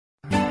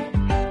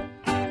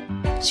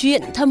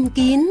Chuyện thầm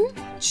kín.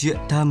 Chuyện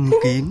thầm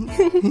kín.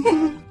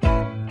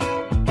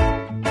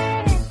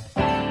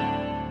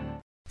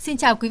 Xin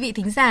chào quý vị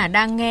thính giả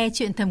đang nghe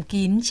Chuyện thầm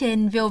kín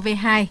trên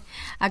VOV2.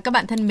 Các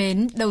bạn thân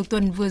mến, đầu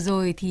tuần vừa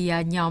rồi thì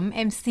nhóm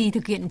MC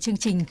thực hiện chương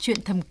trình Chuyện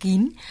thầm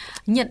kín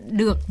nhận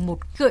được một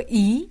gợi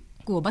ý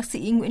của bác sĩ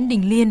Nguyễn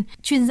Đình Liên,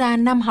 chuyên gia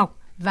nam học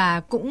và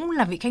cũng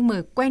là vị khách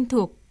mời quen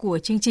thuộc của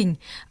chương trình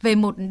về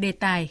một đề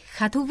tài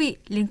khá thú vị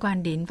liên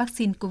quan đến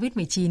vaccine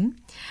COVID-19.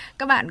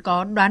 Các bạn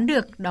có đoán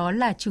được đó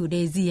là chủ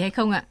đề gì hay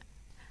không ạ?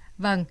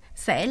 Vâng,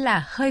 sẽ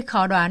là hơi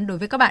khó đoán đối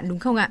với các bạn đúng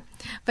không ạ?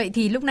 Vậy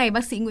thì lúc này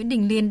bác sĩ Nguyễn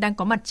Đình Liên đang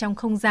có mặt trong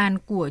không gian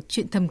của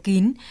Chuyện thầm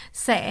kín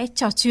sẽ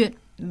trò chuyện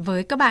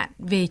với các bạn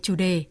về chủ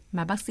đề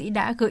mà bác sĩ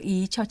đã gợi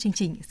ý cho chương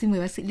trình. Xin mời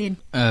bác sĩ Liên.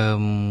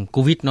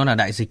 Covid nó là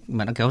đại dịch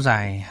mà đã kéo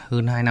dài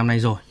hơn 2 năm nay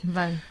rồi.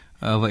 Vâng.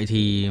 Vậy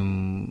thì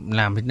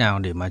làm thế nào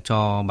để mà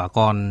cho bà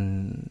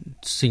con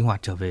sinh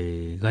hoạt trở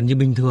về gần như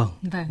bình thường?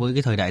 Vâng. Với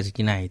cái thời đại dịch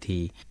như này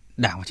thì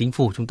Đảng và Chính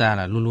phủ chúng ta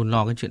là luôn luôn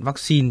lo cái chuyện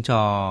vaccine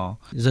cho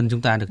dân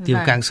chúng ta được tiêm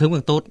càng sớm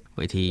càng tốt.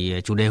 Vậy thì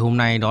chủ đề hôm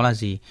nay đó là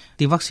gì?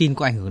 Tiêm vaccine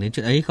có ảnh hưởng đến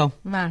chuyện ấy không?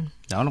 Vâng.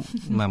 Đó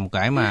là một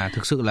cái mà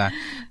thực sự là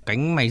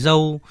cánh mày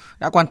râu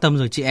đã quan tâm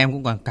rồi, chị em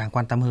cũng càng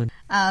quan tâm hơn.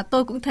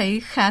 Tôi cũng thấy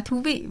khá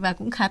thú vị và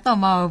cũng khá tò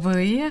mò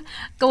với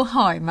câu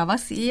hỏi mà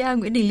bác sĩ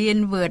Nguyễn Đình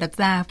Liên vừa đặt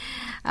ra.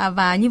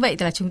 Và như vậy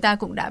là chúng ta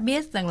cũng đã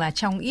biết rằng là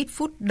trong ít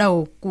phút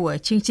đầu của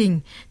chương trình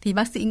thì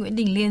bác sĩ Nguyễn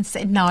Đình Liên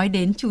sẽ nói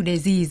đến chủ đề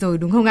gì rồi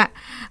đúng không ạ?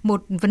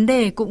 Một vấn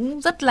đề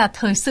cũng rất là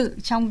thời sự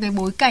trong cái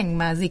bối cảnh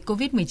mà dịch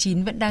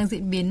COVID-19 vẫn đang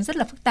diễn biến rất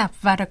là phức tạp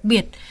và đặc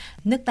biệt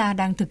nước ta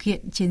đang thực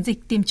hiện chiến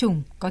dịch tiêm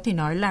chủng có thể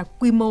nói là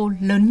quy mô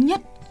lớn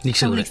nhất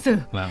trong lịch sử.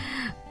 Vâng.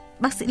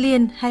 Bác sĩ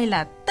Liên hay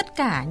là tất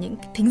cả những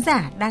thính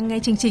giả đang nghe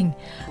chương trình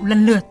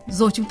lần lượt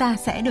rồi chúng ta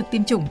sẽ được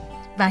tiêm chủng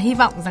và hy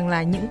vọng rằng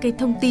là những cái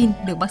thông tin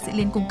được bác sĩ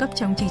Liên cung cấp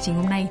trong chương trình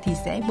hôm nay thì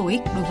sẽ bổ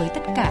ích đối với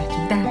tất cả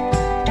chúng ta.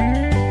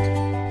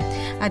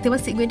 Thưa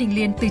bác sĩ Nguyễn Đình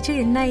Liên, từ trước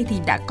đến nay thì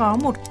đã có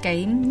một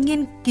cái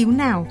nghiên cứu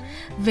nào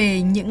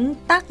về những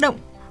tác động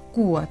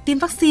của tiêm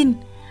vaccine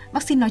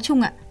nói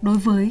chung ạ, đối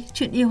với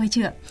chuyện yêu hay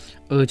chưa ạ?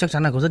 Chắc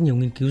chắn là có rất nhiều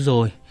nghiên cứu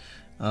rồi.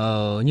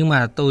 Nhưng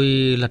mà tôi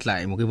lật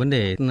lại một cái vấn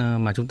đề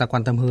mà chúng ta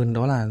quan tâm hơn,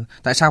 đó là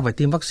tại sao phải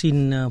tiêm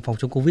vaccine phòng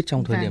chống Covid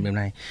trong thời điểm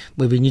này.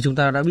 Bởi vì như chúng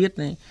ta đã biết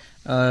đấy,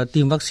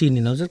 tiêm vaccine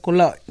thì nó rất có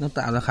lợi, nó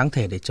tạo ra kháng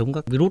thể để chống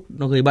các virus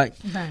nó gây bệnh.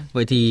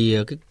 Vậy thì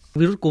cái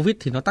virus Covid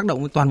thì nó tác động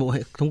với toàn bộ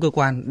hệ thống cơ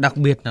quan, đặc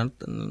biệt là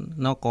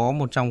nó có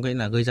một trong cái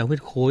là gây ra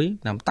huyết khối,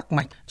 làm tắc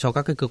mạch cho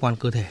các cái cơ quan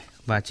cơ thể.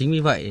 Và chính vì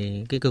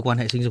vậy cái cơ quan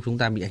hệ sinh dục chúng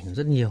ta bị ảnh hưởng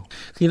rất nhiều.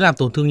 Khi nó làm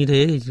tổn thương như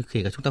thế thì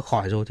kể cả chúng ta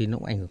khỏi rồi thì nó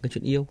cũng ảnh hưởng cái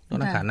chuyện yêu. Đó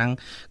là khả năng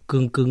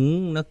cương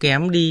cứng nó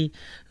kém đi.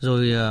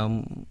 Rồi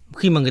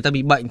khi mà người ta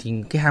bị bệnh thì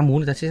cái ham muốn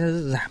người ta sẽ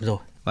giảm rồi.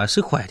 Và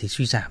sức khỏe thì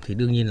suy giảm thì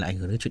đương nhiên là ảnh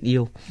hưởng đến chuyện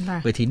yêu.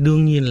 Vậy thì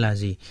đương nhiên là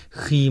gì?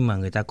 Khi mà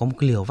người ta có một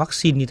cái liều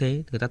vaccine như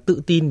thế, người ta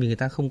tự tin vì người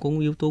ta không có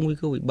yếu tố nguy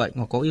cơ bị bệnh,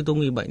 hoặc có yếu tố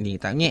nguy cơ bệnh thì người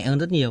ta nhẹ hơn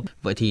rất nhiều.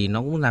 Vậy thì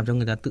nó cũng làm cho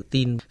người ta tự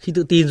tin. Khi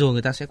tự tin rồi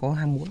người ta sẽ có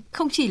ham muốn.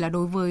 Không chỉ là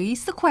đối với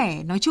sức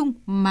khỏe nói chung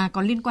mà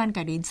còn liên quan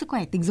cả đến sức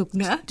khỏe tình dục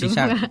nữa. Chính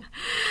xác.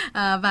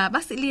 Và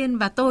bác sĩ Liên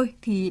và tôi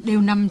thì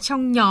đều nằm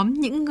trong nhóm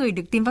những người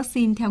được tiêm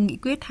vaccine theo nghị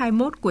quyết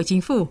 21 của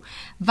chính phủ.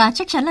 Và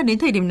chắc chắn là đến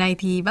thời điểm này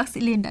thì bác sĩ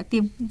Liên đã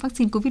tiêm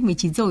vaccine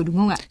COVID-19 rồi đúng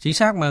không ạ? Chính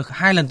xác, mà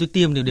 2 lần tôi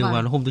tiêm đều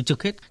vào hôm tôi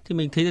trực hết. Thì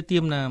mình thấy là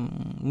tiêm là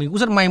mình cũng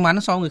rất may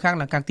mắn so với người khác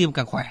là càng tiêm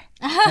càng khỏe.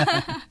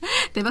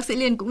 Thế bác sĩ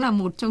Liên cũng là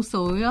một trong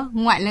số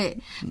ngoại lệ.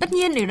 Tất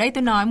nhiên ở đây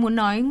tôi muốn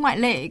nói ngoại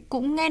lệ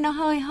cũng nghe nó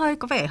hơi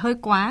có vẻ hơi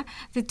quá.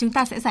 Thì chúng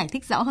ta sẽ giải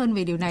thích rõ hơn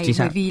về điều này.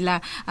 Bởi vì là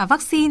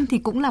vaccine thì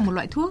cũng là một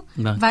loại thuốc.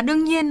 Và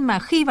đương nhiên mà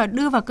khi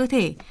đưa vào cơ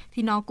thể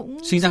thì nó cũng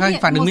sinh ra các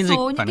phản ứng miễn dịch,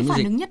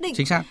 phản ứng nhất định.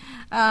 Chính xác.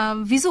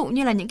 Ví dụ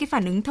như là những cái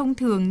phản ứng thông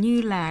thường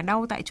như là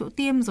đau tại chỗ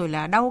tiêm, rồi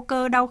là đau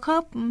cơ, đau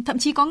khớp, thậm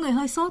chí có người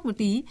hơi sốt một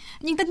tí.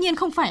 Nhưng tất nhiên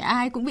không phải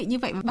ai cũng bị như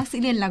vậy. Bác sĩ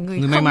Liên là người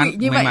không bị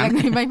như vậy, là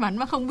người may mắn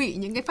và không bị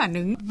những cái phản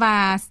ứng.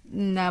 Và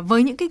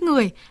với những cái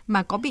người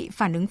mà có bị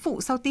phản ứng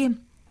phụ sau tiêm,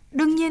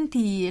 đương nhiên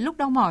thì lúc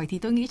đau mỏi thì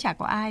tôi nghĩ chả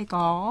có ai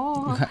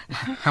có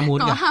ham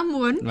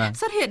muốn,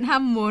 xuất hiện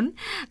ham muốn.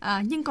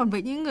 Nhưng còn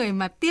với những người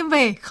mà tiêm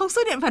về không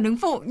xuất hiện phản ứng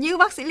phụ như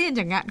bác sĩ Liên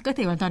chẳng hạn, cơ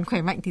thể hoàn toàn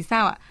khỏe mạnh thì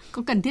sao ạ?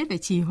 Có cần thiết phải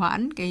trì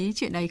hoãn cái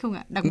chuyện đấy không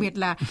ạ? Đặc biệt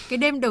là cái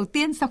đêm đầu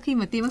tiên sau khi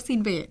mà tiêm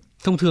vaccine về.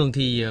 Thông thường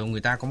thì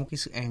người ta có một cái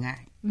sự e ngại.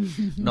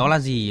 Đó là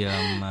gì?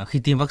 Khi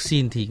tiêm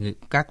vaccine thì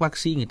các bác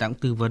sĩ người ta cũng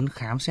tư vấn,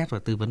 khám xét và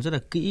tư vấn rất là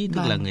kỹ.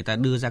 Tức là người ta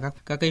đưa ra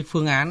các cái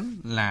phương án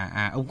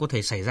là ông có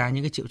thể xảy ra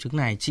những cái triệu chứng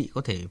này, chị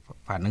có thể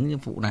phản ứng những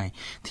phụ này.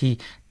 Thì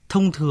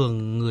thông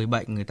thường người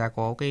bệnh người ta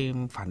có cái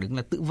phản ứng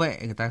là tự vệ,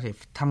 người ta phải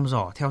thăm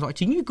dò, theo dõi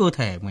chính cái cơ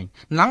thể của mình,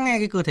 lắng nghe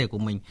cái cơ thể của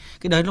mình.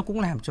 Cái đấy nó cũng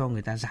làm cho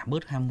người ta giảm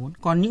bớt ham muốn.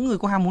 Còn những người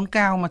có ham muốn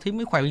cao mà thấy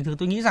mới khỏe bình thường,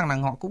 tôi nghĩ rằng là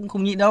họ cũng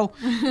không nhịn đâu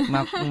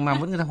mà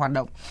vẫn người ta hoạt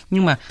động.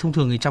 Nhưng mà thông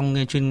thường thì trong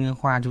chuyên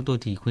khoa chúng tôi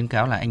thì khuyến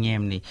cáo là anh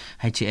em thì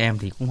hay chị em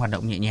thì cũng hoạt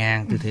động nhẹ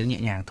nhàng, tư thế nhẹ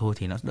nhàng thôi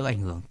thì nó đỡ ảnh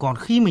hưởng. Còn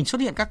khi mình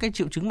xuất hiện các cái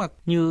triệu chứng mà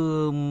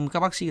như các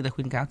bác sĩ người ta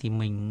khuyến cáo thì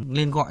mình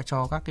nên gọi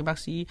cho các cái bác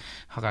sĩ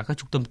hoặc là các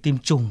trung tâm tiêm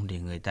chủng để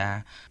người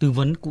ta tư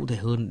vấn cụ cụ thể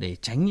hơn để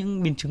tránh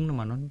những biến chứng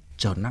mà nó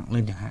trở nặng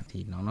lên chẳng hạn,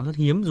 thì nó rất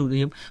hiếm, dù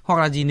hiếm. Hoặc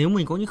là nếu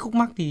mình có những khúc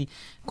mắc thì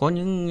có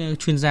những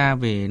chuyên gia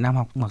về nam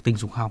học hoặc tình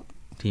dục học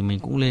thì mình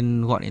cũng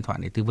lên gọi điện thoại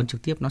để tư vấn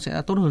trực tiếp, nó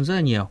sẽ tốt hơn rất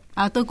là nhiều.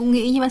 Tôi cũng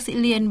nghĩ như bác sĩ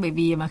Liên, bởi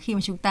vì mà khi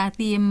mà chúng ta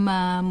tiêm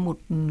một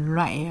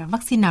loại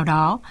vaccine nào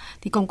đó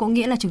thì cũng có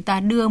nghĩa là chúng ta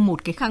đưa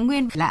một cái kháng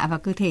nguyên lạ vào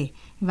cơ thể,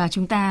 và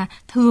chúng ta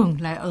thường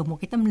là ở một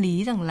cái tâm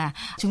lý rằng là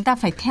chúng ta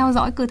phải theo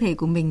dõi cơ thể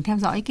của mình, theo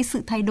dõi cái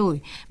sự thay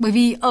đổi. Bởi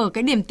vì ở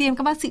cái điểm tiêm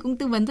các bác sĩ cũng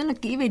tư vấn rất là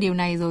kỹ về điều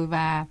này rồi,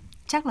 và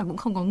chắc là cũng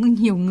không có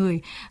nhiều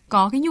người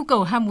có cái nhu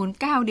cầu ham muốn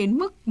cao đến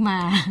mức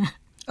mà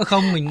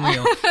Không, mình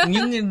hiểu.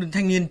 Những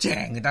thanh niên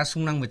trẻ người ta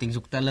xung năng về tình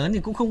dục ta lớn thì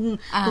cũng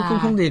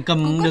không thể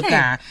cầm được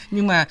cả.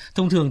 Nhưng mà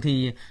thông thường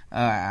thì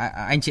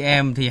anh chị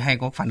em thì hay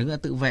có phản ứng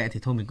tự vệ, thì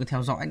thôi mình cứ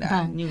theo dõi đã.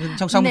 Vâng. Nhưng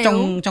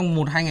trong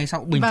 1-2 ngày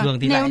sau bình thường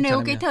thì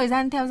nếu cái thời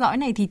gian theo dõi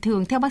này thì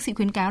thường theo bác sĩ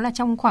khuyến cáo là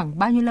trong khoảng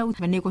bao nhiêu lâu,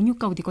 và nếu có nhu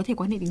cầu thì có thể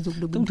quan hệ tình dục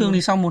được bình thường. Thông thường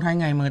thì sau 1-2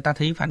 ngày mà người ta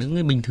thấy phản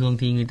ứng bình thường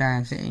thì người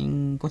ta sẽ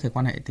có thể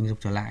quan hệ tình dục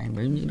trở lại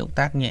với những động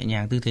tác nhẹ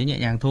nhàng, tư thế nhẹ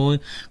nhàng thôi.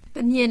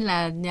 Tất nhiên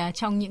là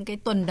trong những cái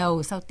tuần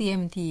đầu sau tiêm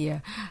thì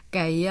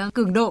cái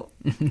cường độ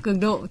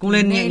cũng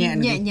lên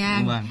nhẹ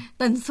nhàng, vâng.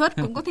 Tần suất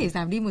cũng có thể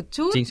giảm đi một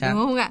chút,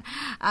 đúng không ạ?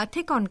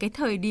 Thế còn cái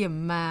thời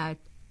điểm mà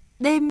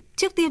đêm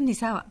trước tiêm thì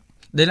sao ạ?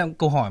 Đấy là một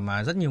câu hỏi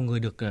mà rất nhiều người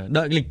được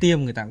đợi lịch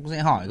tiêm, người ta cũng sẽ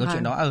hỏi câu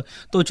chuyện đó.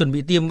 Tôi chuẩn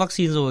bị tiêm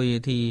vaccine rồi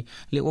thì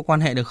liệu có quan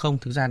hệ được không?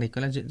 Thực ra thì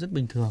cái là chuyện rất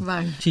bình thường.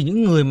 Vâng. Chỉ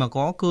những người mà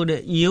có cơ địa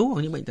yếu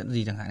hoặc những bệnh tật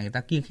gì chẳng hạn, người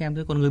ta kiêng khem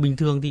thôi. Còn người bình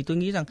thường thì tôi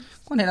nghĩ rằng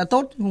quan hệ là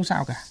tốt, không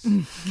sao cả.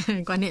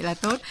 Quan hệ là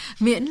tốt,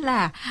 miễn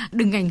là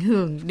đừng ảnh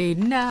hưởng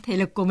đến thể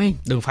lực của mình.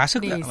 Đừng phá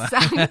sức. Để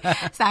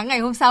sáng ngày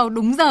hôm sau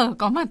đúng giờ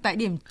có mặt tại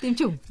điểm tiêm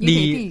chủng. Như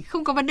thế thì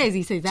không có vấn đề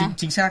gì xảy ra.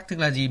 Chính xác, tức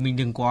là gì, mình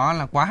đừng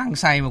quá hăng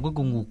say mà cuối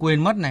cùng ngủ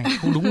quên mất này,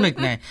 không đúng lịch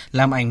này,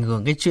 làm ảnh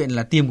hưởng cái chuyện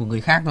là tiêm của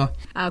người khác thôi.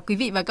 Quý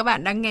vị và các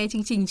bạn đang nghe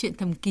chương trình Chuyện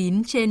Thầm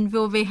Kín trên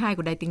VOV2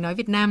 của Đài Tiếng Nói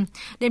Việt Nam.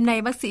 Đêm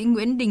nay bác sĩ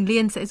Nguyễn Đình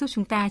Liên sẽ giúp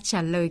chúng ta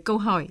trả lời câu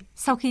hỏi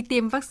sau khi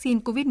tiêm vaccine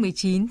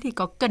COVID-19 thì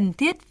có cần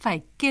thiết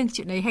phải kiêng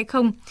chuyện ấy hay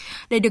không?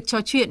 Để được trò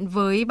chuyện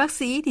với bác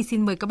sĩ thì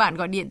xin mời các bạn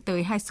gọi điện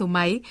tới 2 số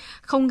máy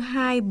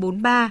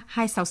 0243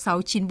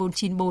 266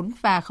 9494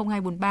 và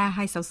 0243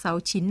 266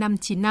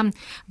 9595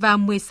 vào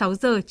 16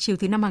 giờ chiều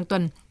thứ 5 hàng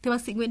tuần. Thưa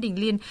bác sĩ Nguyễn Đình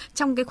Liên,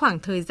 trong cái khoảng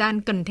thời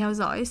gian cần theo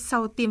dõi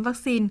sau tiêm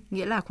vaccine,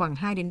 nghĩa là khoảng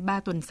 2 đến 3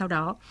 tuần sau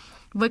đó,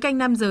 với các anh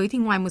nam giới thì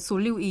ngoài một số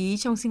lưu ý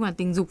trong sinh hoạt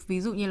tình dục,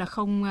 ví dụ như là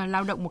không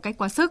lao động một cách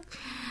quá sức,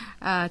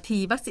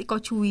 thì bác sĩ có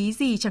chú ý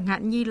gì chẳng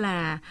hạn như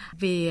là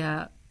về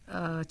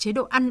chế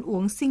độ ăn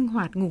uống, sinh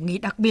hoạt, ngủ nghỉ,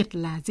 đặc biệt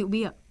là rượu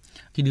bia?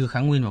 Khi đưa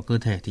kháng nguyên vào cơ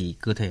thể thì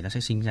cơ thể nó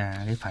sẽ sinh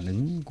ra cái phản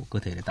ứng của cơ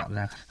thể để tạo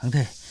ra kháng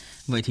thể.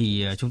 Vậy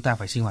thì chúng ta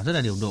phải sinh hoạt rất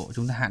là điều độ,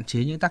 chúng ta hạn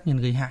chế những tác nhân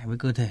gây hại với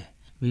cơ thể.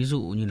 Ví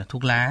dụ như là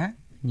thuốc lá,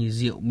 như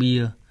rượu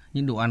bia,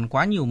 những đồ ăn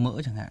quá nhiều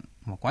mỡ chẳng hạn,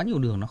 mà quá nhiều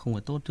đường nó không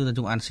phải tốt. Chúng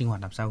ta ăn sinh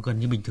hoạt làm sao gần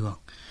như bình thường,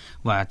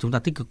 và chúng ta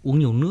tích cực uống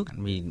nhiều nước,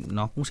 vì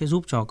nó cũng sẽ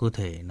giúp cho cơ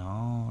thể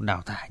nó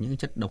đào thải những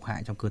chất độc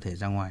hại trong cơ thể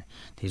ra ngoài,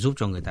 thì giúp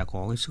cho người ta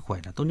có cái sức khỏe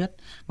là tốt nhất.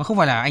 Mà không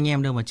phải là anh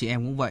em đâu mà chị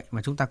em cũng vậy,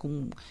 mà chúng ta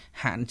cũng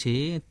hạn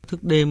chế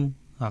thức đêm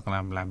hoặc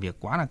làm việc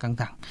quá là căng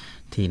thẳng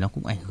thì nó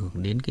cũng ảnh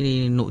hưởng đến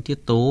cái nội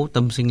tiết tố,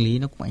 tâm sinh lý,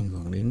 nó cũng ảnh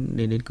hưởng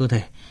đến cơ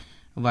thể.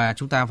 Và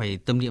chúng ta phải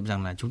tâm niệm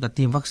rằng là chúng ta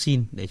tiêm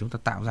vaccine để chúng ta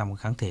tạo ra một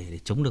kháng thể để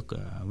chống được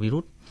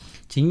virus.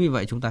 Chính vì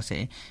vậy chúng ta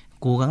sẽ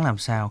cố gắng làm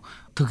sao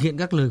thực hiện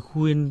các lời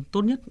khuyên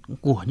tốt nhất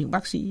của những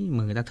bác sĩ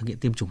mà người ta thực hiện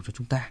tiêm chủng cho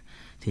chúng ta,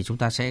 thì chúng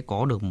ta sẽ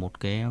có được một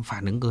cái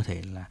phản ứng cơ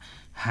thể là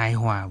hài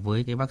hòa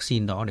với cái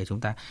vaccine đó, để chúng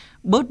ta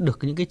bớt được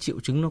những cái triệu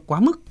chứng nó quá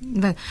mức.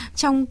 Vâng,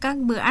 trong các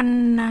bữa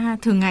ăn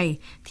thường ngày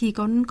thì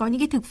có những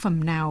cái thực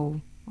phẩm nào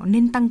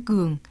nên tăng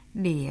cường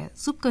để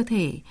giúp cơ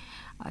thể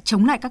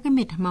chống lại các cái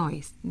mệt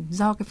mỏi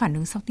do cái phản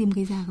ứng sau tiêm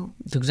gây ra không?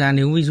 Thực ra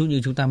nếu ví dụ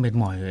như chúng ta mệt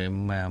mỏi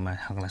mà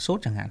hoặc là sốt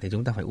chẳng hạn thì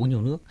chúng ta phải uống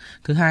nhiều nước.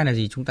 Thứ hai là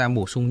gì? Chúng ta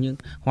bổ sung những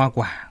hoa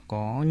quả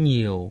có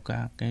nhiều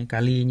các cái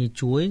kali như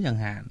chuối chẳng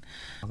hạn,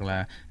 hoặc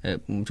là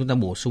chúng ta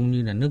bổ sung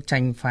như là nước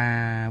chanh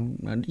pha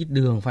ít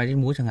đường, pha ít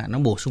muối chẳng hạn, nó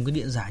bổ sung cái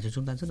điện giải cho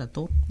chúng ta rất là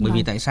tốt. Bởi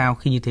vì tại sao?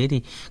 Khi như thế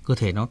thì cơ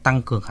thể nó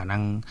tăng cường khả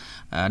năng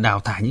đào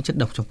thải những chất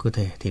độc trong cơ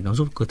thể, thì nó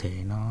giúp cơ thể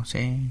nó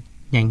sẽ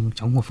nhanh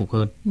chóng hồi phục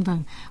hơn.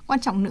 Vâng, quan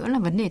trọng nữa là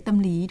vấn đề tâm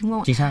lý, đúng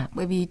không? Chính xác.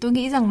 Bởi vì tôi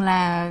nghĩ rằng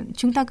là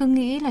chúng ta cứ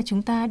nghĩ là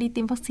chúng ta đi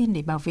tiêm vaccine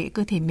để bảo vệ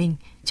cơ thể mình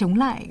chống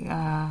lại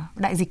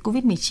đại dịch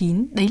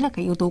COVID-19, đấy là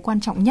cái yếu tố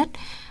quan trọng nhất.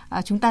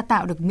 Chúng ta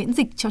tạo được miễn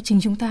dịch cho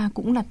chính chúng ta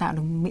cũng là tạo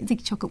được miễn dịch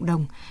cho cộng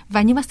đồng.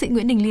 Và như bác sĩ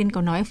Nguyễn Đình Liên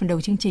có nói ở phần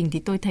đầu chương trình thì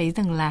tôi thấy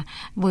rằng là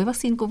với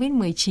vaccine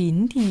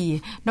COVID-19 thì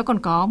nó còn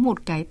có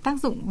một cái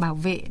tác dụng bảo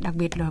vệ, đặc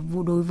biệt là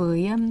đối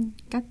với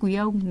các quý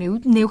ông,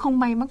 nếu không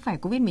may mắc phải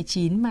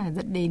COVID-19 mà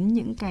dẫn đến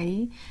những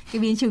cái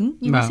biến chứng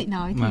như bác sĩ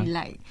nói thì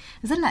lại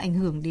rất là ảnh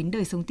hưởng đến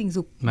đời sống tình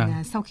dục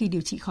sau khi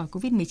điều trị khỏi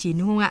COVID-19,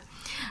 đúng không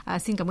ạ?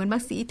 Xin cảm ơn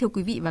bác sĩ. Thưa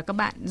quý vị và các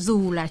bạn,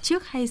 dù là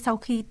trước hay sau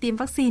khi tiêm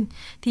vaccine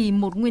thì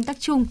một nguyên tắc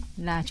chung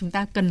là chúng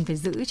ta cần phải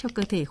giữ cho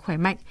cơ thể khỏe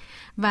mạnh.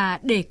 Và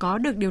để có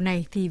được điều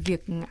này thì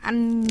việc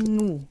ăn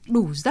ngủ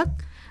đủ giấc,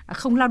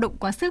 không lao động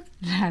quá sức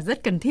là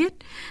rất cần thiết.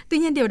 Tuy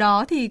nhiên điều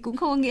đó thì cũng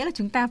không có nghĩa là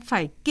chúng ta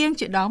phải kiêng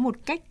chuyện đó một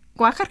cách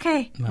quá khắt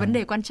khe. Vấn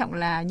đề quan trọng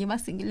là như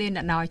bác sĩ Nghĩa Liên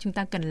đã nói, chúng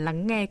ta cần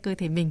lắng nghe cơ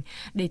thể mình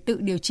để tự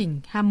điều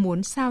chỉnh ham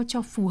muốn sao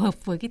cho phù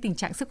hợp với cái tình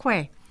trạng sức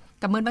khỏe.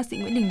 Cảm ơn bác sĩ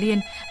Nguyễn Đình Liên.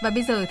 Và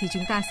bây giờ thì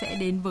chúng ta sẽ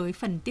đến với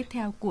phần tiếp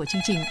theo của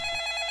chương trình.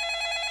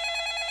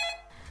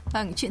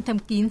 Vâng, Chuyện Thầm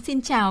Kín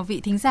xin chào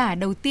vị thính giả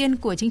đầu tiên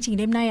của chương trình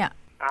đêm nay ạ.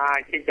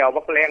 Xin chào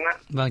bác Liên á.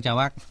 Vâng, chào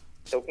bác.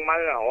 Tôi cũng mới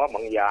hỏi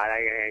bằng giờ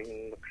đây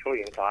số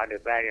điện thoại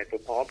được đây, tôi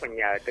hỏi bằng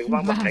nhờ tư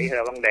vấn bác sĩ về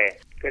vấn đề.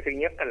 Cái thứ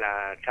nhất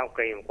là sau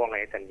khi mà quan hệ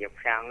tình dục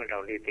xong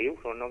rồi đi tiểu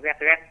rồi nó gắt.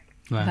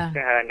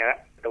 Cái hơn nữa,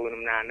 tôi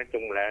năm nay nói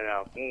chung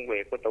là cũng về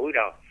có tuổi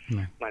rồi.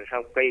 Mà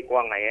sau khi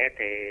quan hệ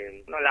thì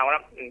nó lâu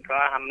lắm, có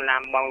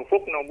 25-30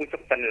 phút nó mới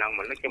xuất tinh lần,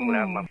 mà nói chung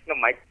là mà nó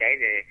mệt chảy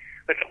thì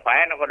cái sức khỏe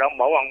nó có đảm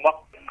bảo không bác?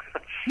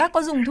 Bác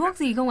có dùng thuốc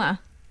gì không ạ?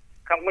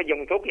 Không có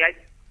dùng thuốc gì.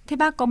 Thế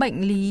bác có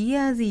bệnh lý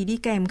gì đi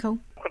kèm không?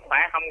 Sức khỏe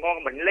không có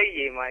bệnh lý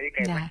gì mà đi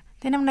kèm. Dạ.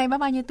 Thế năm nay bác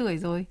bao nhiêu tuổi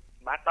rồi?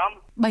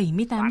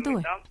 78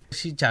 tuổi.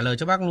 Xin trả lời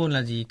cho bác luôn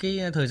là gì, cái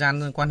thời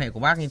gian quan hệ của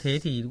bác như thế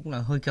thì cũng là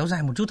hơi kéo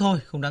dài một chút thôi,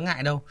 không đáng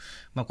ngại đâu.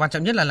 Mà quan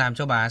trọng nhất là làm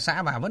cho bà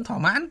xã bà vẫn thỏa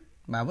mãn,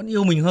 bà vẫn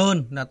yêu mình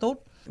hơn là tốt.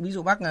 Ví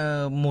dụ bác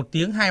 1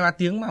 tiếng, 2-3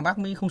 tiếng mà bác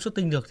mới không xuất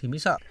tinh được thì mới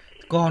sợ.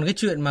 Còn cái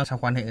chuyện mà sau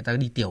quan hệ người ta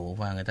đi tiểu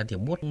và người ta tiểu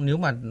buốt, nếu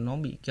mà nó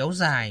bị kéo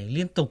dài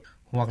liên tục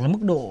hoặc là mức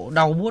độ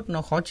đau buốt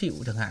nó khó chịu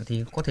chẳng hạn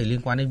thì có thể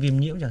liên quan đến viêm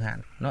nhiễm chẳng hạn,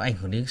 nó ảnh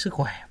hưởng đến sức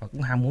khỏe và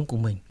cũng ham muốn của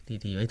mình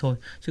thì ấy thôi.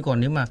 Chứ còn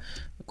nếu mà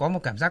có một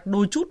cảm giác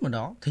đôi chút mà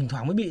đó, thỉnh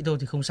thoảng mới bị thôi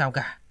thì không sao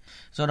cả.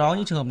 Do đó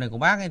những trường hợp này của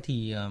bác ấy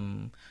thì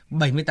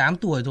 78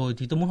 tuổi rồi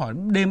thì tôi muốn hỏi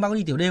đêm bác có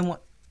đi tiểu đêm không ạ?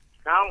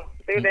 Không,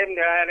 tiểu đêm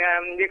thì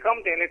đi không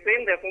thì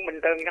tiếng thì cũng bình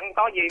thường, không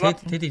có gì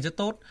bác. Thế thì rất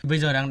tốt. Bây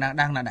giờ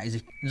đang là đại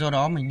dịch, do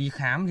đó mình đi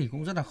khám thì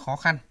cũng rất là khó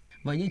khăn.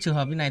 Vậy những trường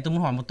hợp như này tôi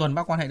muốn hỏi một tuần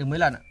bác quan hệ được mấy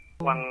lần ạ?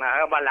 Bằng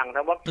 3 lần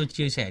thôi bác. Tôi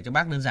chia sẻ cho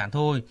bác đơn giản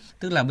thôi,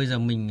 tức là bây giờ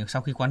mình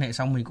sau khi quan hệ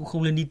xong mình cũng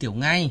không nên đi tiểu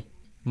ngay,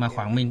 mà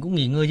khoảng mình cũng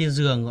nghỉ ngơi trên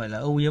giường, gọi là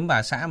âu yếm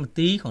bà xã một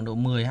tí, khoảng độ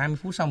 10-20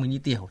 phút sau mình đi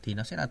tiểu thì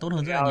nó sẽ là tốt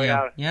hơn rất là nhiều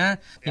nhá.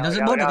 Thì nó sẽ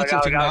bớt được cái triệu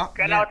chứng đó.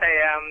 Cái đó thì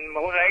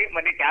bác sĩ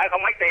mình đi chợ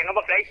không hết tiền đó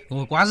bác sĩ.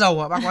 Ôi quá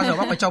giàu ạ, bác quá giàu,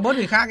 bác phải cho bớt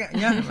người khác ạ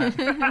nhá.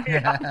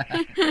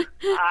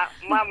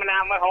 Mà mình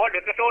nào mà hỏi được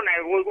cái số này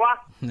vui quá.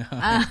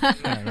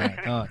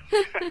 Rồi.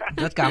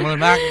 Rất cảm ơn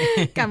bác.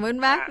 Cảm ơn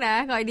bác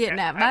đã gọi điện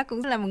ạ. Bác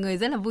cũng là một người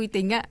rất là vui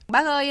tính ạ.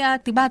 Bác ơi,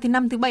 thứ 3, thứ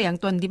 5, thứ 7 hàng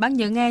tuần thì bác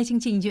nhớ nghe chương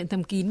trình Chuyện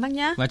Thầm Kín bác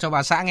nhá. Và cho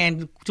bà xã nghe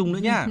chung nữa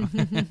nhá.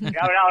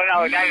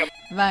 Rồi, đây rồi.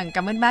 Vâng,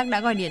 cảm ơn bác đã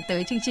gọi điện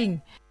tới chương trình.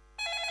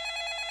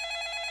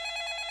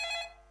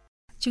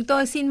 Chúng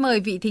tôi xin mời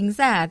vị thính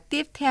giả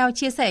tiếp theo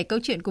chia sẻ câu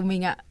chuyện của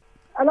mình ạ.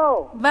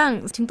 Alo.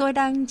 Vâng, chúng tôi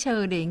đang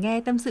chờ để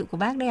nghe tâm sự của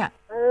bác đây ạ.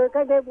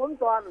 Cách đây 4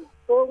 tuần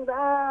tôi cũng đã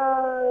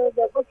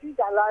được bác sĩ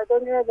trả lời tôi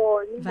nghe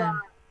rồi, nhưng mà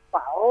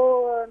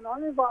bảo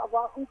nói với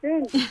vợ không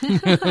tin.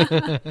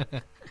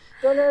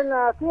 Cho nên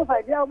là cứ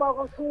phải đeo bao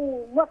cao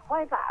su mất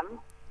khoái cảm.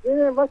 Thế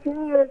nên bác sĩ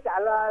trả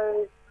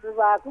lời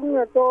và cũng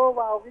cho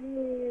vào cái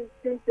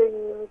chương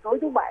trình tối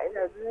thứ 7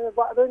 để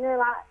vợ tôi nghe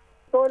lại.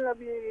 Tôi là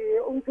bị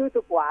ung thư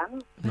thực quản.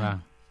 Vâng.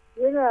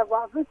 Thế là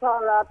vợ cứ sợ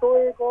là tôi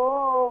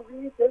có cái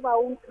tế bào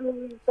ung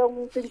thư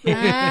trong tinh trùng.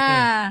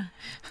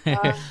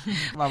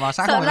 Và bà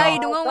xã sợ lây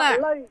đúng không ạ?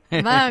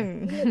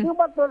 Vâng. Cứ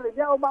bắt tôi phải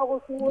đeo bao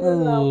cao su.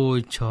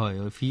 Ôi trời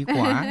ơi, phí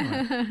quá.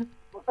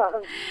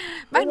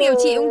 Bác điều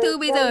trị ung thư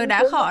bây giờ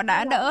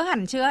đã đỡ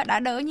hẳn chưa? Đã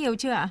đỡ nhiều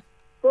chưa ạ?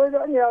 Tôi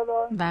đỡ nhiều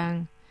rồi.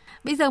 Vâng.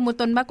 Bây giờ một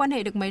tuần bác quan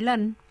hệ được mấy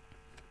lần?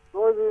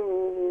 Tôi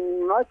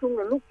nói chung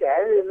là lúc trẻ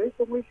thì nói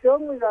chung mới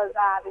sướng, bây giờ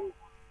già thì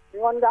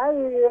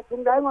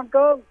con gái ngon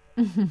cơm.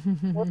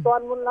 Một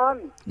tuần một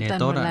lần.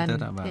 Tốt ạ.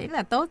 Thế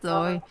là tốt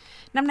rồi.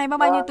 Năm nay bác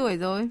bao nhiêu tuổi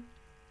rồi?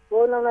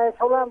 Tôi năm nay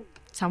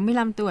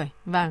 65 tuổi.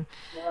 Vâng.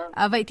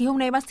 Vậy thì hôm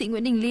nay bác sĩ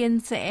Nguyễn Đình Liên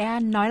sẽ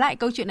nói lại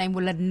câu chuyện này một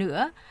lần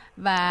nữa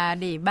và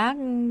để bác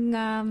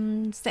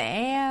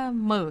sẽ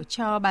mở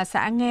cho bà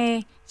xã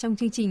nghe trong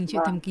chương trình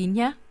Chuyện Thầm Kín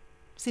nhé.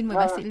 Xin mời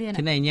bác sĩ Liên ạ.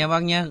 Thế này nha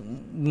bác nhá,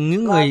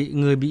 những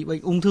người bị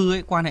bệnh ung thư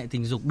ấy, quan hệ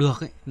tình dục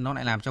được ấy, nó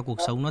lại làm cho cuộc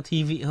sống nó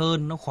thi vị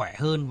hơn, nó khỏe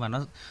hơn và nó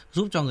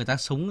giúp cho người ta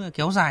sống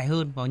kéo dài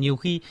hơn. Và nhiều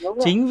khi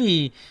chính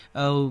vì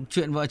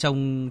chuyện vợ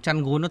chồng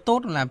chăn gối nó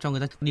tốt làm cho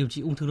người ta điều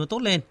trị ung thư nó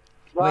tốt lên.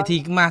 Vậy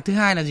thì mà thứ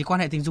hai là gì, quan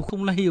hệ tình dục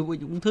không lây bệnh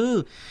ung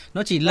thư,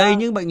 nó chỉ lây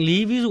những bệnh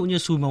lý ví dụ như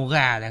sùi màu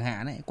gà chẳng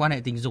hạn ấy. Quan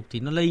hệ tình dục thì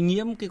nó lây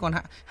nhiễm cái con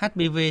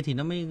HPV thì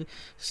nó mới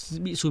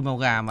bị sùi màu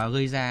gà mà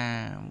gây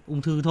ra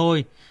ung thư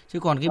thôi, chứ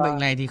còn cái bệnh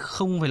này thì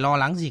không phải lo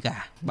lắng gì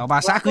cả. Bảo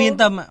bà xã cứ yên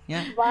tâm ạ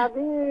nhé. Và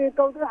cái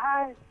câu thứ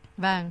hai,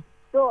 vâng,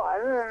 tôi hỏi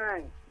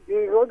này, vì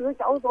có đứa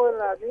cháu tôi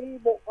là cái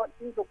bộ phận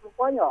sinh dục nó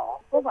quá nhỏ,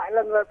 có phải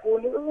là người phụ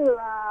nữ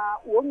là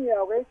uống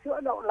nhiều cái sữa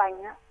đậu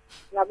lành á,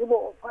 là cái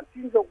bộ phận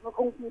sinh dục nó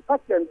không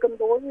phát triển cân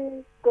đối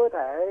với cơ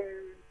thể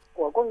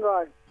của con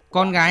người?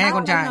 Con gái hay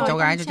con trai? Cháu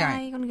gái cho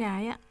trai? Con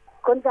gái ạ.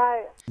 Con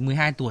trai.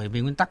 12 tuổi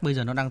về nguyên tắc bây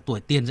giờ nó đang tuổi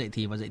tiền dậy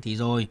thì và dậy thì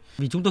rồi.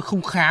 Vì chúng tôi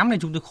không khám nên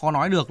chúng tôi khó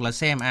nói được là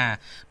xem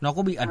nó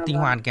có bị ẩn tinh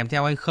hoàn kèm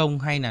theo hay không,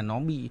 hay là nó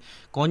bị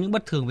có những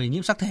bất thường về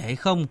nhiễm sắc thể hay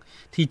không.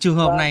 Thì trường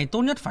hợp này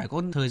tốt nhất phải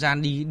có thời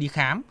gian đi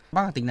khám.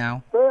 Bác ở tỉnh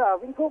nào? Tôi ở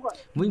Vĩnh Phúc ạ.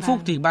 Vĩnh Phúc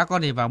thì bác có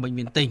thể vào bệnh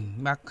viện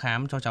tỉnh bác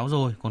khám cho cháu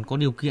rồi. Còn có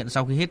điều kiện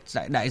sau khi hết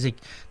đại dịch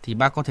thì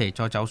bác có thể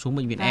cho cháu xuống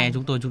bệnh viện E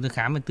chúng tôi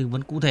khám và tư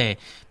vấn cụ thể.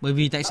 Bởi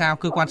vì tại sao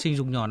cơ quan sinh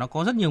dục nhỏ nó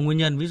có rất nhiều nguyên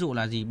nhân, ví dụ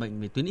là gì,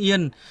 bệnh về tuyến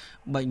yên,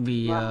 bệnh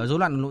vì rối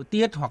loạn nội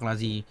tiết, hoặc là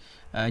gì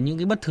những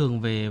cái bất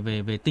thường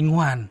về tinh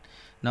hoàn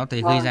nó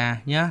thể gây ra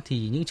nhá.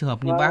 Thì những trường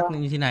hợp như bác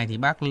như thế này thì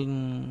bác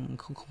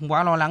không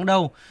quá lo lắng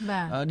đâu.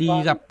 Đi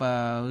gặp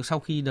sau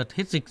khi đợt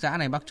hết dịch dã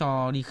này bác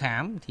cho đi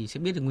khám thì sẽ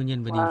biết được nguyên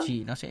nhân và điều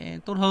trị nó sẽ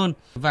tốt hơn.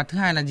 Và thứ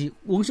hai là gì,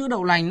 uống sữa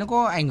đậu lành nó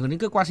có ảnh hưởng đến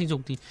cơ quan sinh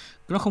dục thì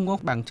nó không có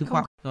bằng chứng khoa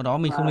học. Do đó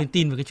mình không nên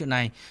tin vào cái chuyện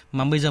này,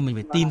 mà bây giờ mình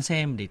phải tin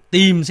xem để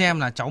tìm xem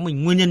là cháu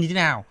mình nguyên nhân như thế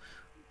nào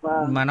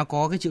mà nó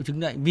có cái triệu chứng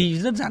đấy. Vì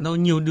rất giản thôi,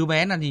 nhiều đứa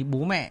bé là thì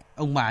bố mẹ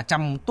ông bà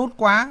chăm tốt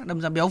quá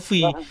đâm ra béo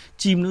phì,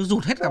 chim nó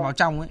rụt hết cả vào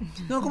trong ấy,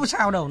 nó không có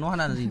sao đâu, nó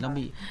là gì, nó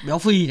bị béo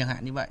phì chẳng hạn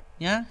như vậy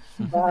nhá.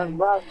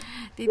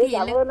 Thì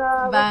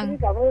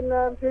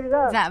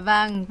dạ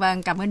vâng,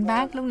 cảm ơn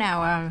bác. Lúc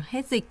nào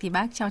hết dịch thì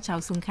bác cho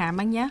cháu xuống khám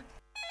bác nhé.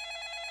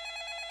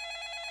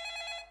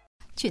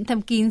 Chuyện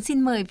thầm kín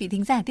xin mời vị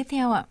thính giả tiếp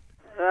theo ạ.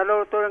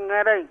 Alo, tôi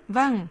nghe đây.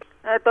 Vâng.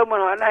 Tôi muốn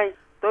hỏi này,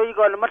 tôi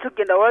gọi là mất sức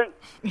chiến đấu ấy.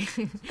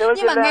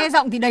 Nhưng mà nghe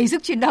giọng thì đầy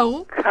sức chiến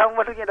đấu. Không,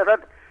 mất sức chiến đấu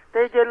thật. Thế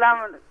chứ làm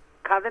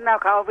khám thế nào,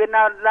 khám ở Việt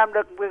nào làm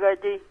được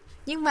việc gì?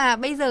 Nhưng mà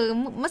bây giờ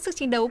mất sức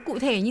chiến đấu cụ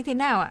thể như thế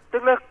nào ạ?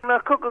 Tức là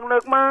không cương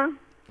được mà.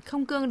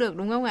 Không cương được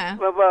đúng không ạ?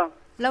 Vâng.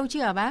 Lâu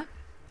chưa hả bác?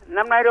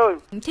 Năm nay rồi.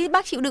 Thế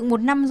bác chịu đựng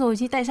 1 năm rồi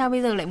chứ tại sao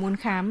bây giờ lại muốn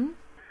khám?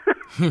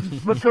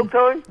 Bức xúc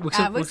thôi.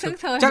 Bức xúc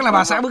thôi. Chắc là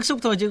bà xã bức xúc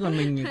thôi chứ còn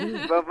mình cũng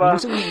bức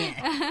xúc nhẹ.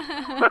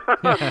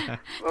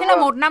 Thế là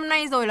 1 năm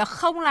nay rồi là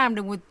không làm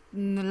được một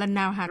lần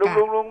nào hả cả?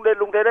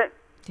 Đúng thế đấy.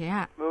 Thế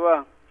hả?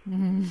 Vâng.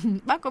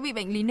 Bác có bị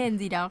bệnh lý nền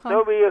gì đó không?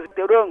 Tôi bị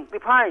tiểu đường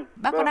type 2.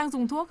 Bác có đang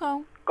dùng thuốc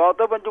không? Có,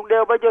 tôi vẫn dùng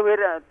đều, bây giờ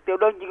tiểu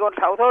đường chỉ còn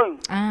 6 thôi.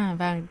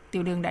 Vâng,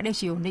 tiểu đường đã điều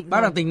trị ổn định.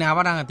 Bác ở tỉnh nào?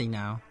 Bác đang ở tỉnh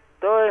nào?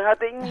 Tôi Hà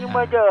Tĩnh nhưng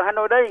mà giờ Hà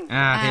Nội đây.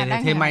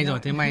 Thế may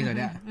rồi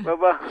đấy ạ.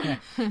 Vâng.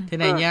 Thế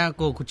này nha,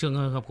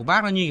 trường hợp của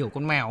bác nó như kiểu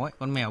con mèo ấy,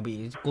 con mèo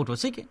bị cột vào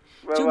xích ấy.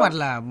 Trước mặt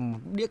là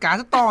đĩa cá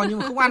rất to nhưng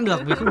mà không ăn được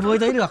vì không với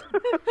tới được.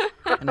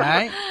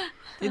 Đấy.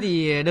 Thế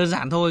thì đơn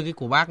giản thôi, cái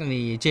của bác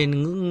thì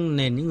trên ngưỡng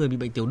nền những người bị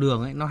bệnh tiểu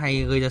đường ấy, nó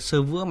hay gây ra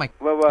xơ vữa mạch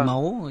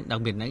máu,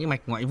 đặc biệt là những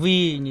mạch ngoại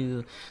vi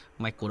như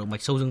mạch cổ động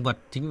mạch sâu dương vật.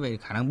 Chính vì vậy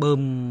khả năng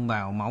bơm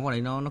vào máu vào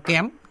đấy nó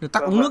kém. Nếu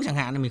tắc uống nước chẳng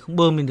hạn thì mình không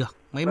bơm lên được.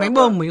 Máy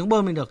bơm mình không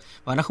bơm lên được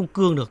và nó không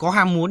cương được, có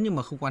ham muốn nhưng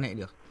mà không quan hệ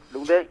được.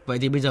 Đúng đấy. Vậy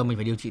thì bây giờ mình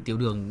phải điều trị tiểu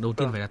đường, đầu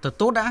tiên phải là thật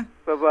tốt đã.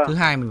 Thứ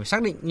hai mình phải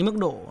xác định những mức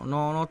độ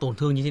nó tổn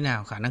thương như thế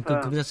nào, khả năng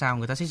cứng ra sao,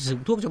 người ta sẽ sử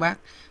dụng thuốc cho bác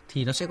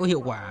thì nó sẽ có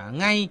hiệu quả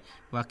ngay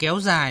và kéo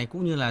dài,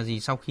 cũng như là gì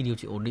sau khi điều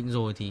trị ổn định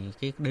rồi thì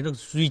cái đấy được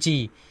duy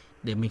trì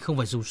để mình không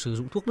phải sử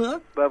dụng thuốc nữa.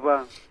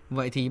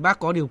 Vậy thì bác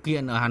có điều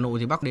kiện ở Hà Nội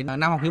thì bác đến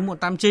Nam Học Hiếm Muộn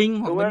Tam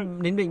Trinh hoặc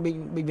đến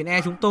bệnh viện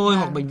E chúng tôi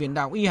hoặc bệnh viện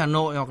Đại học Y Hà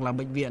Nội hoặc là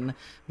bệnh viện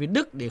Việt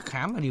Đức để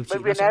khám và điều trị.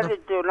 Bệnh viện E thì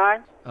chiều nay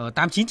ở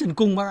 89 Trần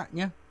Cung bác ạ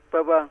nhé.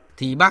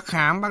 Thì bác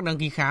khám, bác đăng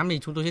ký khám thì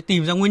chúng tôi sẽ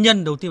tìm ra nguyên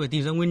nhân, đầu tiên phải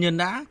tìm ra nguyên nhân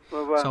đã.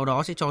 Sau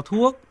đó sẽ cho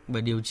thuốc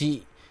và điều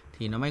trị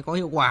thì nó mới có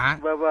hiệu quả.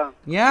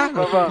 Nhá,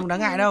 không đáng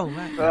ngại đâu.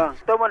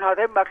 Tôi muốn hỏi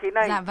thêm bác sĩ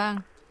này. Dạ vâng.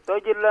 Tôi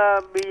chỉ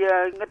là bị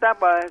người ta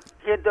bảo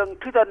hiện tượng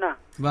suy thận à?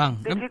 Vâng.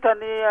 Suy thận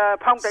thì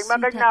phòng tránh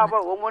bằng cách nào và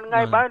uống một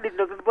ngày bác định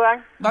được với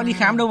anh? Bác đi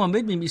khám đâu mà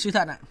biết mình bị suy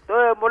thận ạ?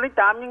 Tôi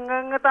 108 nhưng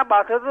người ta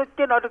bảo thế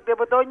chứ nói trực tiếp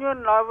với tôi,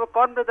 nhưng nói với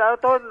con bây giờ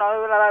tôi nói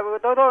lại với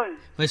tôi thôi.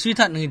 Về suy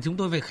thận thì chúng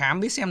tôi phải khám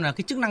biết xem là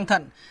cái chức năng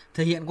thận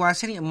thể hiện qua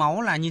xét nghiệm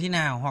máu là như thế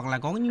nào, hoặc là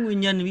có những nguyên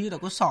nhân ví dụ là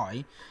có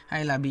sỏi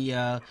hay là bị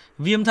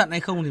viêm thận hay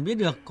không thì biết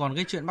được. Còn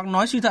cái chuyện bác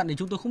nói suy thận thì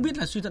chúng tôi không biết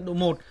là suy thận độ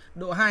 1,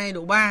 độ 2 hay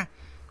độ 3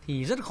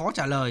 thì rất khó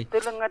trả lời.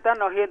 Tức là người ta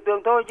nói hiện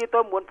tượng thôi chứ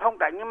tôi muốn phòng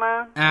tránh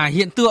mà.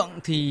 Hiện tượng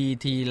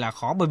thì là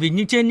khó, bởi vì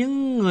như trên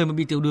những người mà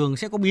bị tiểu đường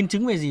sẽ có biến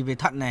chứng về gì, về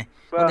thận này,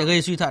 có thể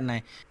gây suy thận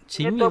này.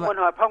 Chính tôi muốn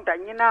hỏi phòng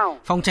tránh như nào?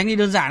 Phòng tránh thì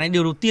đơn giản này,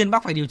 điều đầu tiên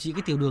bác phải điều trị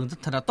cái tiểu đường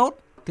thật là tốt.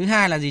 Thứ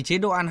hai là gì, chế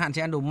độ ăn hạn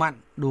chế ăn đồ mặn,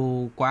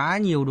 đồ quá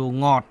nhiều đồ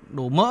ngọt,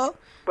 đồ mỡ.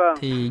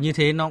 Thì như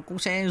thế nó cũng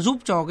sẽ giúp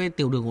cho cái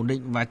tiểu đường ổn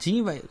định và chính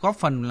vì vậy góp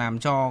phần làm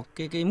cho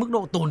cái mức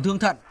độ tổn thương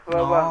thận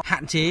nó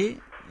hạn chế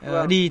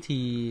đi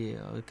thì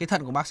cái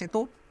thận của bác sẽ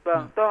tốt.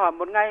 Tôi hỏi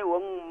một ngày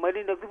uống mới đi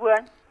được với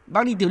anh.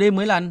 Bác đi tiểu đêm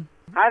mấy lần?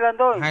 2 lần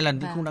thôi. 2 lần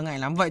thì không đáng ngại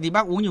lắm. Vậy thì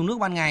bác uống nhiều nước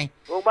ban ngày.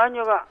 Uống bao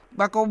nhiêu ạ?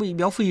 Bác có bị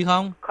béo phì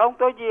không? Không,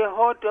 tôi chỉ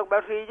hồi trước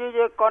béo phì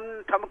chứ còn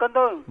 6 cân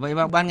thôi. Vậy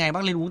ban ngày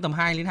bác lên uống tầm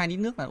 2 lít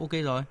nước là ok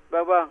rồi.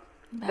 Vâng.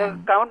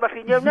 Cảm ơn bác sĩ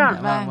nhiều nhá.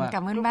 Vâng,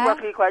 cảm ơn bác. Chúc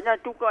bác sĩ khỏe nha,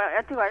 chúc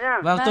em khỏe nha.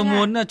 Vâng, tôi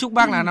muốn chúc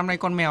bác là năm nay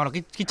con mèo là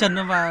cái chân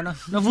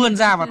nó vươn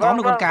ra và tóm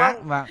được con cá.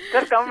 Vâng.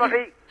 Rất cảm ơn bác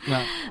sĩ.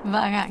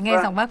 Vâng ạ, nghe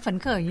giọng bác phấn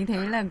khởi như thế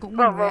là cũng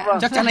mừng rồi ạ.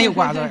 Chắc chắn là hiệu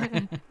quả rồi.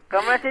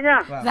 Cảm ơn chị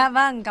nhá. Dạ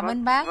vâng, cảm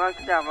ơn bác. Vâng,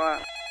 xin chào vâng.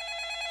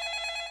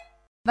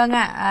 Vâng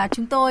ạ,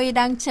 chúng tôi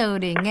đang chờ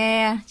để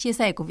nghe chia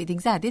sẻ của vị thính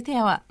giả tiếp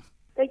theo ạ.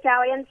 Tôi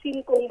chào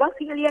MC cùng bác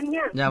sĩ Liên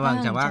nhá. Dạ vâng,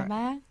 chào bác.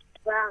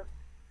 Vâng.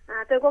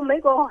 Tôi có mấy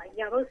câu hỏi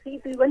nhờ bác sĩ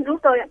tư vấn giúp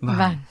tôi ạ.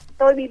 Vâng.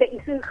 Tôi bị bệnh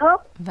xương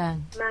khớp.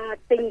 Vâng. Mà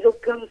tình dục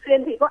thường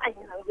xuyên thì có ảnh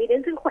hưởng gì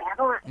đến sức khỏe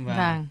không ạ?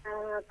 Vâng.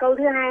 Câu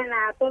thứ hai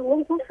là tôi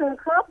uống thuốc xương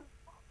khớp,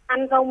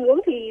 ăn rau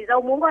muống thì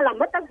rau muống có làm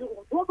mất tác dụng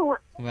của thuốc không ạ?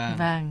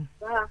 Vâng.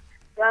 Vâng.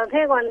 Thế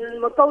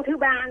còn một câu thứ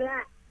ba nữa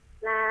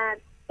là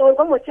tôi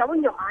có một cháu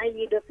nhỏ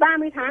gì được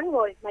 30 tháng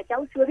rồi mà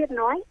cháu chưa biết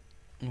nói.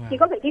 Thì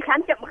có phải đi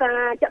khám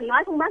chậm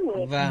nói không bác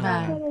nhỉ?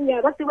 Vâng.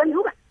 Nhờ bác tư vấn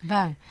giúp ạ.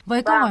 Vâng.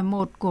 Với câu hỏi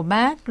 1 của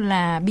bác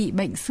là bị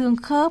bệnh xương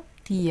khớp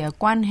thì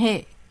quan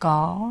hệ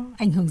có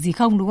ảnh hưởng gì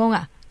không, đúng không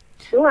ạ?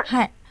 Đúng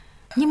ạ.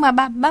 Nhưng mà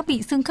bác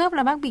bị xương khớp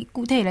là bác bị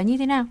cụ thể là như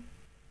thế nào?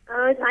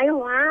 Thoái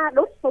hóa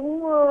đốt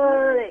sống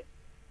này,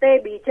 tê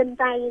bì chân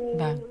tay.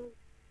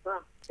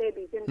 Vâng, tê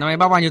bì chân tay. Năm nay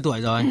bác bao nhiêu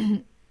tuổi rồi?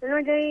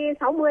 Năm nay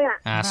 60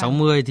 ạ.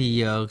 60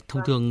 thì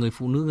thông thường người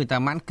phụ nữ người ta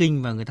mãn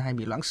kinh và người ta hay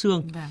bị loãng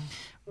xương.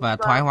 Và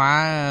thoái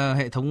hóa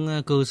hệ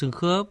thống cơ xương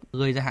khớp,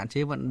 gây ra hạn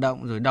chế vận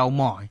động rồi đau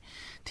mỏi.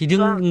 Thì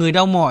người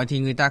đau mỏi thì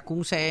người ta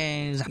cũng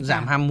sẽ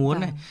giảm ham muốn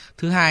này.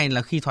 Thứ hai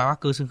là khi thoái hóa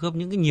cơ xương khớp,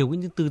 nhiều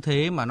cái tư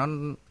thế mà nó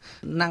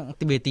nặng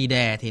về tì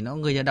đè thì nó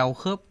gây ra đau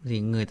khớp thì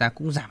người ta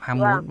cũng giảm ham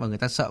muốn và người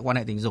ta sợ quan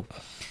hệ tình dục.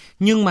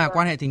 Nhưng mà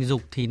quan hệ tình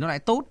dục thì nó lại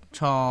tốt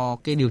cho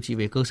cái điều trị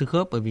về cơ xương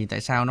khớp, bởi vì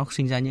tại sao nó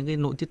sinh ra những cái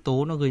nội tiết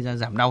tố nó gây ra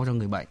giảm đau cho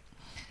người bệnh.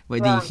 Vậy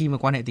thì khi mà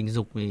quan hệ tình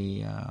dục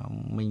thì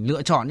mình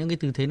lựa chọn những cái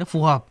tư thế nó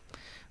phù hợp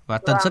và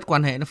tần suất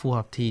quan hệ nó phù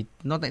hợp thì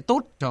nó lại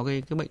tốt cho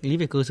cái bệnh lý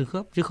về cơ xương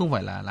khớp chứ không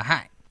phải là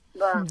hại.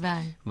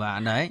 Và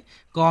đấy,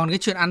 còn cái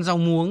chuyện ăn rau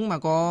muống mà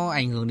có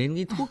ảnh hưởng đến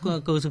cái thuốc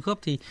cơ xương khớp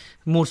thì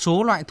một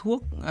số loại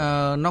thuốc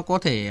nó có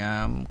thể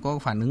có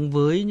phản ứng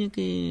với những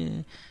cái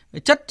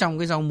chất trong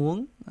cái rau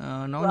muống,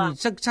 nó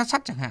như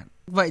sắt chẳng hạn.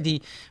 Vậy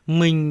thì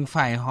mình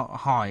phải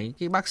hỏi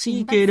cái bác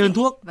sĩ kê đơn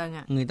thuốc,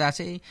 người ta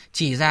sẽ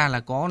chỉ ra là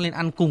có nên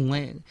ăn cùng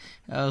hay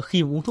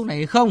khi uống thuốc này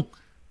hay không.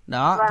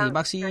 Đó, thì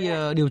bác sĩ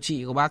điều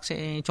trị của bác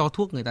sẽ cho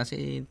thuốc, người ta sẽ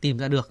tìm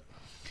ra được.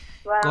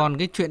 Còn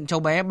cái chuyện cháu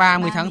bé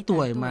 30 tháng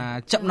tuổi mà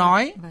chậm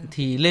nói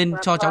thì lên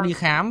cho cháu đi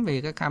khám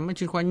về các khám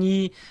chuyên khoa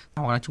nhi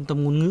hoặc là trung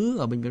tâm ngôn ngữ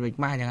ở bệnh viện Bạch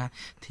Mai chẳng hạn,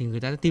 thì người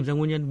ta sẽ tìm ra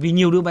nguyên nhân. Vì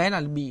nhiều đứa bé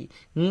là bị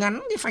ngắn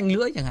cái phanh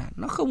lưỡi chẳng hạn,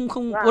 nó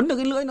không uốn được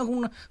cái lưỡi, nó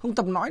không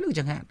tập nói được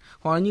chẳng hạn,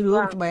 hoặc là như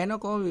đứa bé nó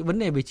có vấn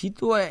đề về trí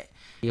tuệ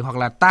hoặc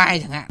là tai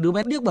chẳng hạn, đứa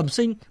bé điếc bẩm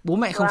sinh, bố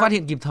mẹ không phát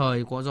hiện kịp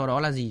thời, do đó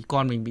là gì,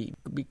 con mình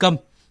bị câm.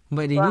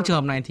 Vậy thì những trường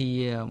hợp này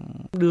thì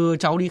đưa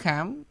cháu đi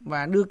khám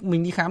và đưa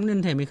mình đi khám,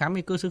 nên thể mình khám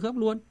về cơ xương khớp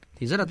luôn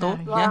thì rất là tốt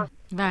nhé.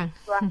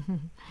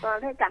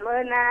 Thế cảm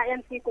ơn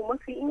MC cùng bác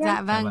sĩ nhé.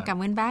 Dạ vâng,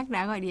 cảm ơn bác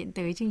đã gọi điện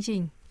tới chương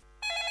trình.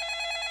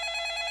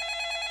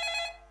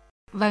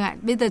 Vâng ạ,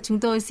 bây giờ chúng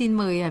tôi xin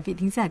mời vị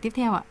thính giả tiếp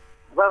theo ạ.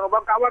 Vâng,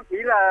 báo cáo bác sĩ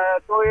là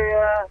tôi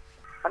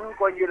hắn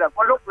coi như là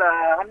có lúc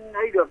là hắn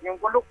thấy được nhưng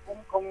có lúc cũng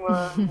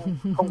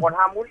không còn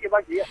ham muốn cho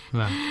bác sĩ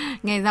ạ.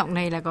 Nghe giọng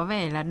này là có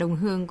vẻ là đồng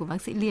hương của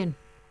bác sĩ Liên.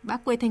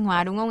 Bác quê Thanh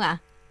Hóa đúng không ạ?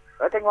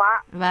 Ở Thanh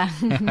Hóa. Vâng.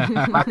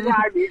 Bác sĩ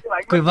ai bị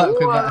cái bệnh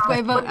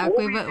quê vợ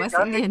bác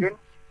sĩ Liên.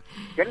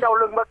 Chuyển đau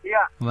lưng bác sĩ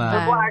ạ.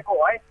 Tôi có hai câu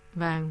hỏi.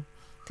 Vâng.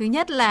 Thứ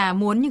nhất là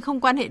muốn nhưng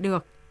không quan hệ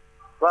được.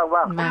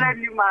 Vâng.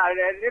 Lên nhưng mà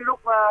đến lúc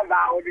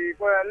đào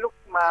thì lúc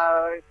mà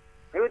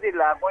thứ thì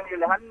là coi như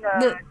là hắn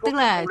tức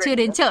là chưa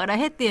đến chợ đã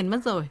hết tiền mất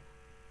rồi.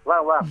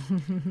 Vâng.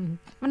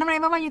 Mà năm nay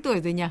bác bao nhiêu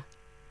tuổi rồi nhỉ?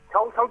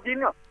 69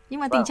 rồi. Nhưng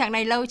mà tình trạng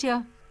này lâu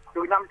chưa?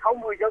 Từ năm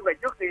 60 trở về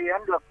trước thì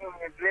anh được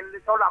lên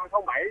 65,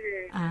 67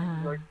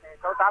 rồi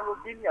 68,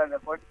 69 giờ là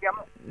có kém.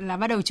 Là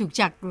bắt đầu trục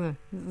trặc rồi.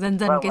 Dần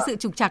cái sự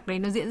trục trặc đấy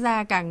nó diễn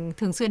ra càng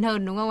thường xuyên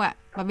hơn đúng không ạ?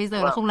 Và bây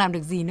giờ là không làm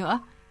được gì nữa.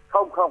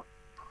 Không.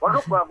 Có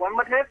lúc mà vẫn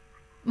mất hết.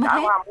 Mất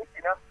hết. Ham muốn gì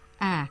nữa.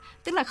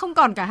 Tức là không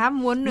còn cả ham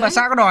muốn nữa. Bà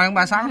xã có đòi không?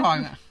 Bà xã có đòi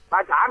không ạ?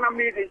 Bà xã năm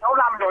đi thì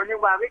 65 rồi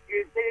nhưng mà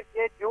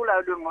cái chú là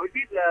đường nội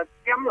tiết là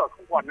kém rồi,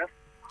 không còn nữa.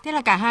 Thế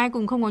là cả hai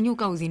cùng không có nhu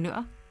cầu gì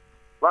nữa.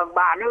 Vâng,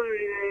 bà nữ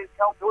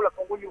theo chú là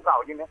không có nhu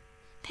cầu gì nữa.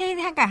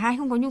 Thế cả hai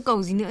không có nhu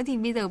cầu gì nữa thì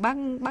bây giờ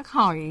bác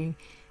hỏi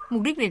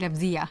mục đích để làm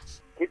gì ạ?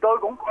 Thì tôi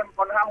cũng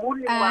còn ham muốn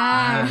nhưng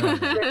mà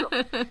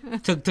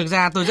thực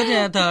ra tôi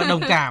rất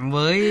đồng cảm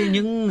với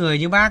những người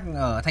như bác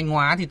ở Thanh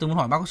Hóa, thì tôi muốn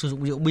hỏi bác có sử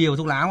dụng rượu bia và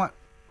thuốc lá không ạ?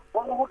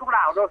 Không hút thuốc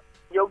nào thôi,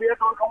 rượu bia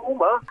tôi không uống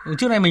bữa.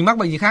 Trước này mình mắc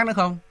bệnh gì khác nữa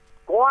không?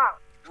 Có,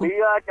 vì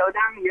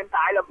hiện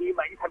tại là bị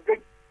bệnh thần kinh,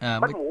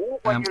 mất ngủ,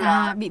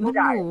 bị mất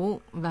ngủ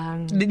và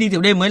đi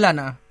tiểu đêm mấy lần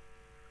ạ?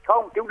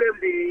 Không, tiểu đêm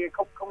thì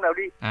không nào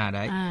đi.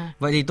 Đấy.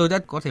 Vậy thì tôi đã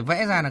có thể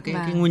vẽ ra là cái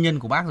nguyên nhân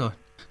của bác rồi.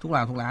 Thuốc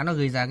lá nó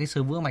gây ra cái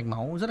xơ vữa mạch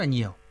máu rất là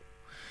nhiều.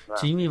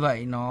 Chính vì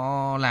vậy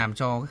nó làm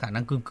cho cái khả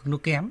năng cương cứng nó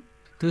kém.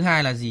 Thứ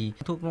hai là gì?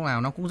 Thuốc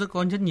lào nó cũng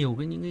có rất nhiều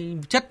những cái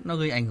chất nó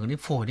gây ảnh hưởng đến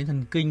phổi, đến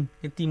thần kinh,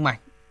 đến tim mạch.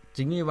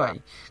 Chính vì vậy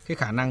cái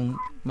khả năng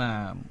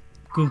mà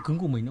cương cứng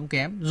của mình nó cũng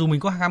kém. Dù mình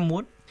có ham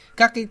muốn,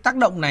 các cái tác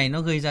động này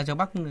nó gây ra cho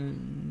bác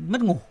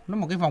mất ngủ. Nó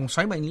một cái vòng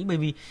xoáy bệnh lý, bởi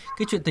vì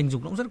cái chuyện tình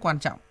dục nó cũng rất quan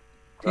trọng.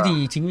 Thế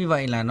thì chính vì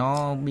vậy là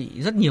nó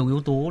bị rất nhiều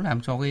yếu tố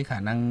làm cho cái khả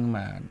năng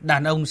mà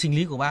đàn ông sinh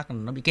lý của bác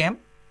nó bị kém.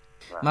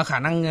 Mà khả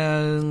năng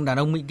đàn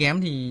ông bị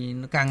kém thì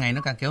nó càng ngày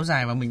nó càng kéo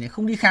dài và mình lại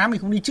không đi khám, mình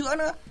không đi chữa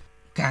nữa,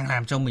 càng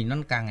làm cho mình nó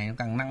càng ngày nó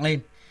càng nặng lên.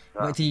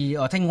 Vậy thì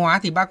ở Thanh Hóa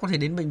thì bác có thể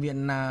đến bệnh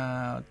viện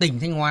tỉnh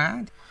Thanh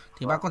Hóa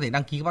thì bác có thể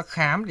đăng ký bác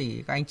khám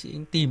để các anh chị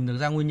tìm được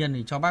ra nguyên nhân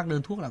thì cho bác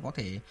đơn thuốc là có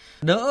thể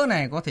đỡ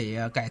này, có thể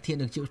cải thiện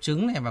được triệu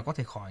chứng này và có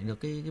thể khỏi được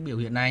cái biểu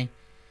hiện này.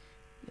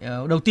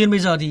 Đầu tiên bây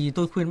giờ thì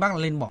tôi khuyên bác là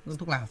lên bỏ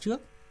thuốc lào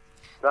trước.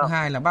 Thứ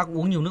hai là bác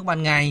uống nhiều nước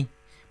ban ngày,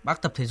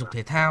 bác tập thể dục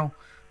thể thao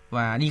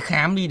và đi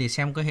khám đi để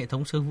xem cái hệ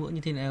thống xơ vữa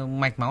như thế nào,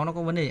 mạch máu nó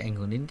có vấn đề ảnh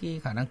hưởng đến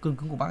cái khả năng cương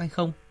cứng của bác hay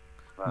không.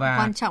 Và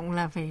quan trọng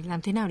là phải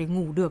làm thế nào để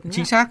ngủ được nữa.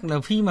 Chính xác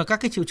là khi mà các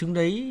cái triệu chứng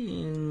đấy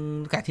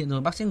cải thiện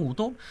rồi bác sẽ ngủ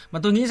tốt. Mà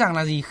tôi nghĩ rằng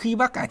là khi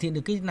bác cải thiện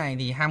được cái này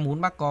thì ham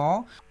muốn bác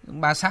có,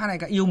 bà xã này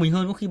cả yêu mình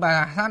hơn có khi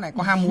bà xã này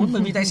có ham muốn.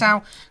 Bởi vì tại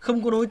sao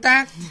không có đối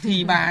tác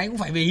thì bà ấy cũng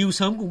phải về hưu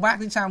sớm cùng bác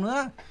thì sao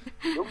nữa.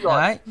 Đúng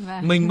rồi. Đấy,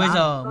 mình bây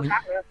giờ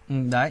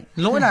đấy,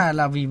 lỗi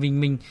là vì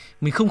mình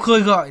không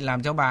khơi gợi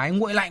làm cho bà ấy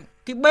nguội lạnh.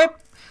 Cái bếp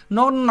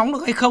nó nóng được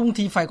hay không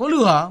thì phải có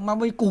lửa, mà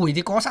với củi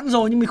thì có sẵn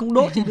rồi nhưng mình không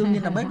đốt thì đương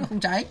nhiên là bếp nó không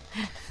cháy.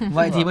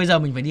 Vậy thì bây giờ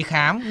mình phải đi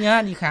khám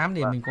nhá, đi khám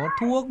để mình có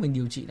thuốc mình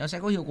điều trị nó sẽ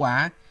có hiệu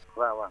quả.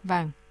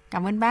 Vâng,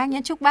 cảm ơn bác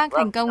nhé, chúc bác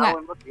thành công ạ.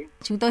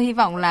 Chúng tôi hy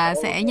vọng là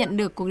sẽ nhận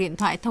được cuộc điện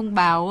thoại thông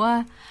báo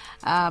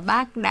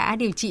bác đã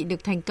điều trị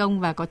được thành công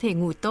và có thể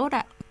ngủ tốt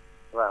ạ.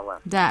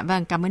 Dạ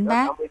vâng, cảm ơn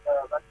bác.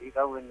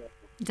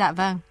 Dạ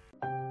vâng.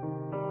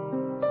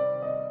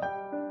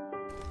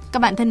 Các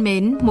bạn thân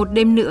mến, một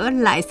đêm nữa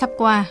lại sắp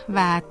qua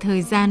và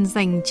thời gian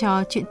dành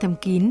cho chuyện thầm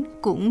kín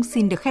cũng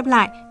xin được khép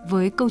lại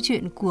với câu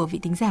chuyện của vị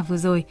thính giả vừa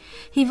rồi.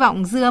 Hy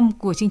vọng dư âm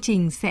của chương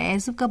trình sẽ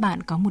giúp các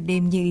bạn có một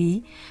đêm như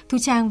ý. Thu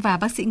Trang và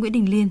bác sĩ Nguyễn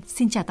Đình Liên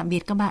xin chào tạm biệt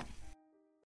các bạn.